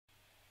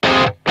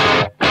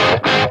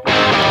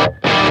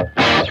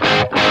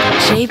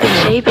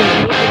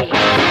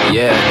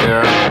Yeah,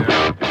 girl.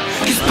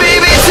 'Cause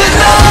baby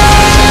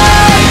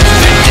tonight,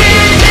 the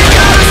demon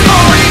got us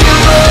falling in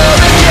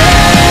love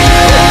again.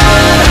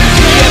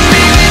 Yeah,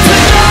 baby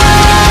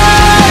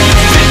tonight,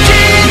 the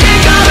demon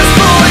got us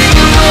falling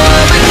in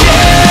love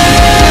again.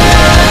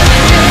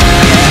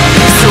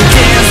 So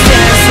dance,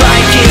 dance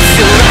like it's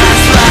the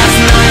last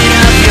night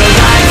of your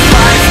life.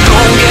 Life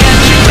gon' get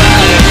you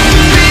right.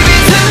 Baby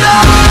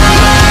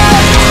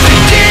tonight, the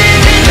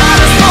demon got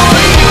us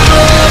falling in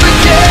love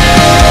again.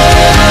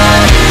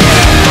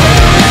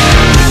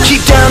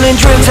 Keep down and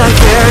dreams like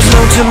there's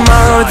no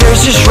tomorrow,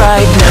 there's just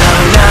right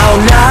now,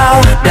 now.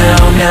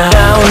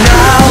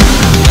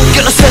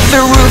 Gonna set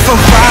the roof on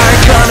fire,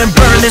 gonna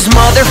burn this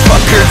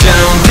motherfucker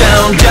down.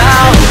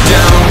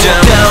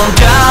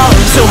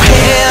 So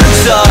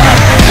hands up,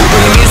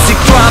 when the music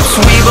drops,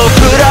 we both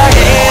put our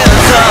hands